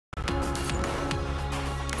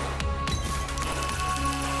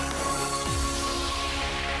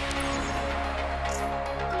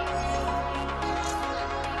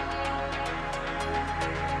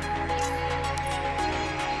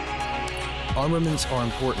Armaments are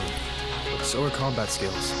important, but so are combat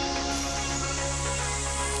skills.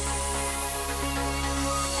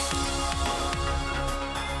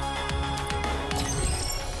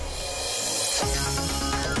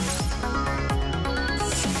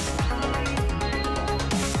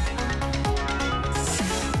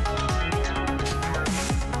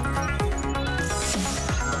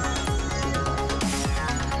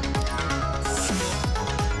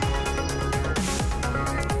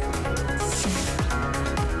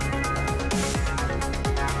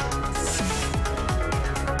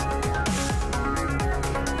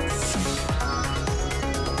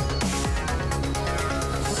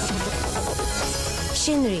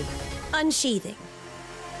 Shinri, unsheathing.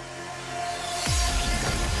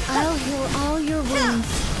 I'll heal all your wounds.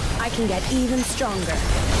 I can get even stronger.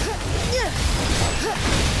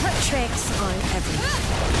 Tricks aren't everything.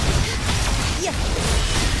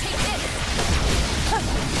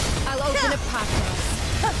 I'll open a path.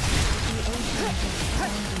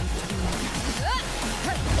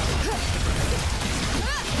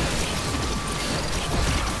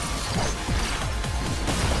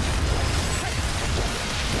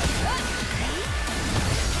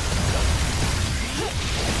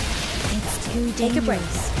 Take a break.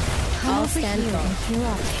 I'll stand tall.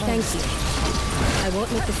 Thank you. I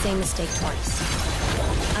won't make the same mistake twice.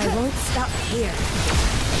 I won't stop here.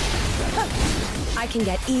 I can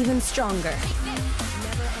get even stronger.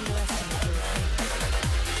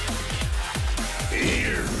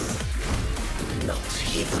 Here. Not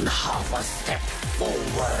even half a step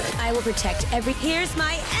forward. I will protect every... Here's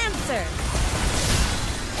my answer!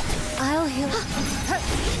 I'll heal.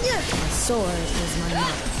 My sword is my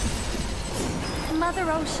mouth.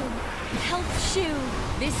 Mother Ocean, help Shu.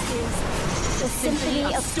 This is the symphony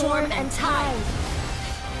of storm and tide.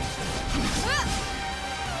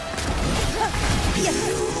 You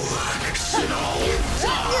should all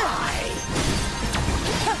die.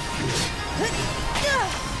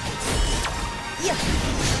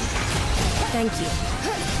 Thank you.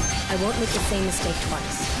 I won't make the same mistake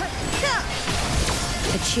twice.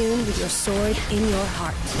 Attune with your sword in your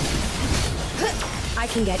heart. I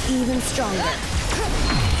can get even stronger.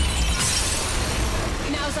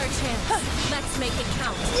 Now's our chance. Let's make it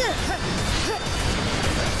count.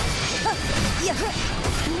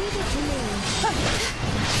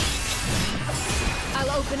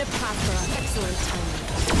 I'll open a path for us. Excellent timing.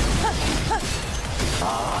 I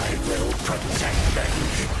will protect them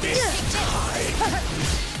this time.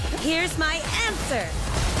 Here's my answer.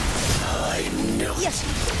 I'm not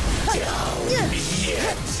down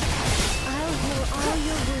yet. I'll heal all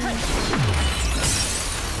your wounds.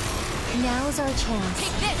 Now's our chance.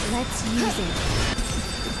 Let's use it.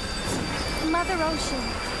 Mother Ocean,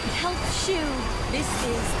 help Shu. This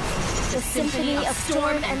is the symphony of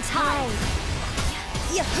storm and tide.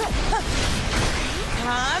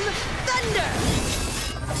 Come, thunder!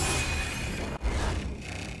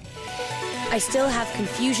 I still have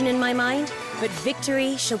confusion in my mind, but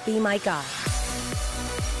victory shall be my guide.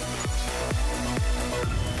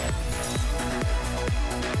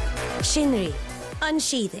 Shinri,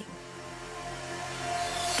 unsheathing.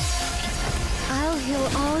 I'll heal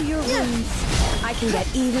all your wounds. I can get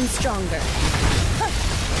even stronger.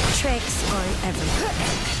 Tricks aren't everything.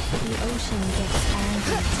 The ocean gets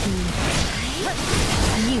angry too.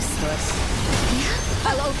 Useless.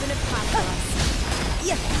 I'll open a path for us.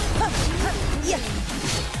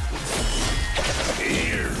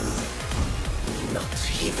 Here. Not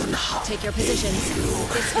even half. Take your positions.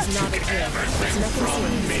 This is not a drill. It's nothing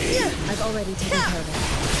serious. I've already taken care of it.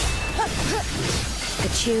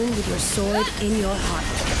 Attune with your sword in your heart.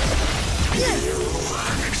 You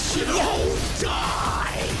should all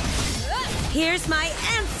die. Here's my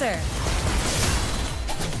answer.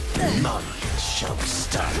 None shall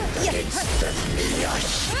stand against the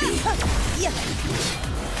Miyashi.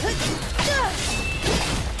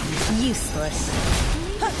 Useless.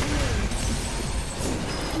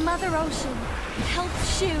 Mother Ocean, help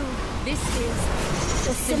Shu. This is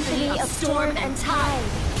the symphony of storm and tide.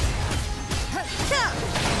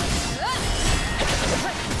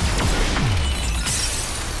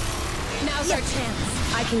 Now's our chance.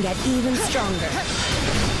 I can get even stronger.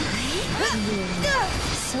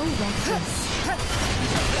 So reckless.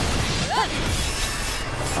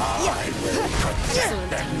 I will protect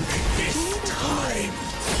them this time.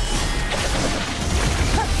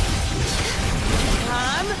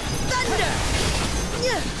 Come, thunder!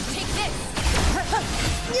 Take this.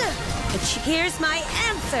 Here's my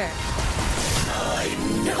answer.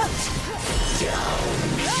 I'm not down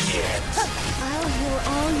yet. I'll heal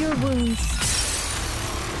all your wounds.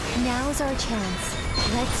 Now's our chance.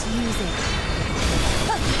 Let's use it.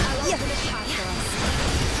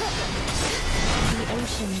 The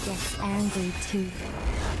ocean gets angry too.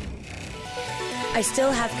 I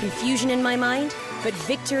still have confusion in my mind, but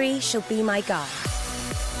victory shall be my guide.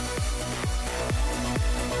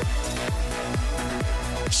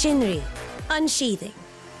 Shinri, unsheathing.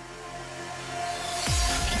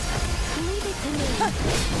 Leave it to me.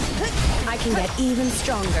 I can get even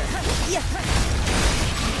stronger.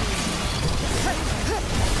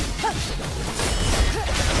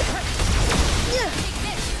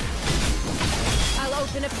 I'll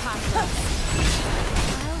open a path for us.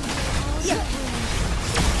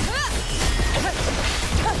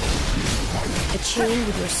 Attune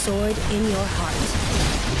with your sword in your heart.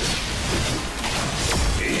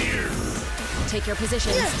 Take your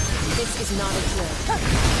positions. This is not a drill.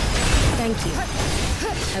 Thank you.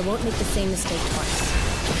 I won't make the same mistake twice.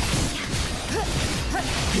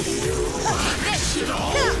 Should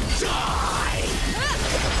all die!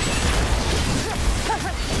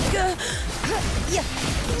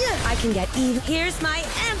 I can get even. Here's my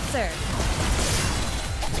answer.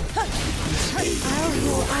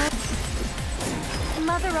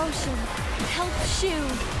 Mother Ocean, help Shu.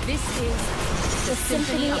 This is the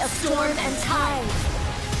symphony of storm and tide.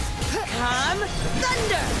 Come,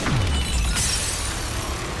 thunder!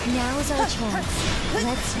 Now's our chance.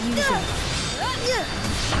 Let's use it.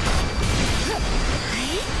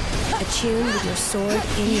 Attune with your sword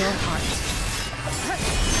in your heart.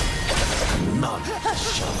 None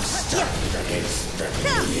shall stand against the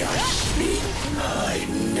Miyashi.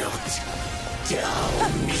 I'm not down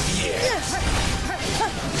yet.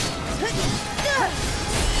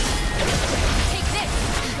 Take this!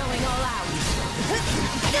 I'm going all out.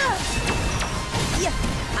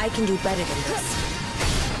 I can do better than this.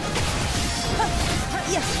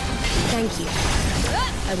 Thank you.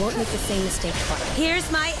 I won't make the same mistake twice.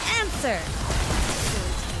 Here's my answer.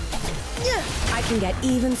 I can get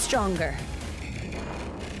even stronger.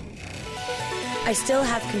 I still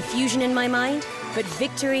have confusion in my mind, but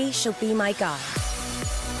victory shall be my guide.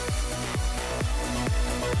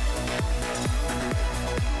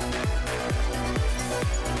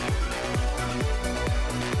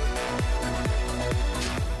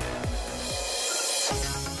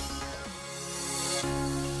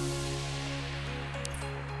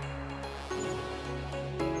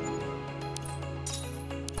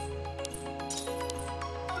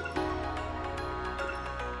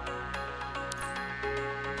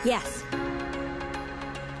 Yes.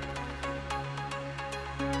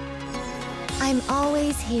 I'm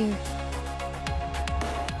always here.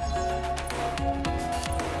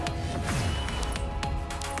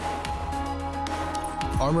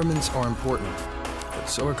 Armaments are important, but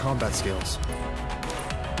so are combat skills.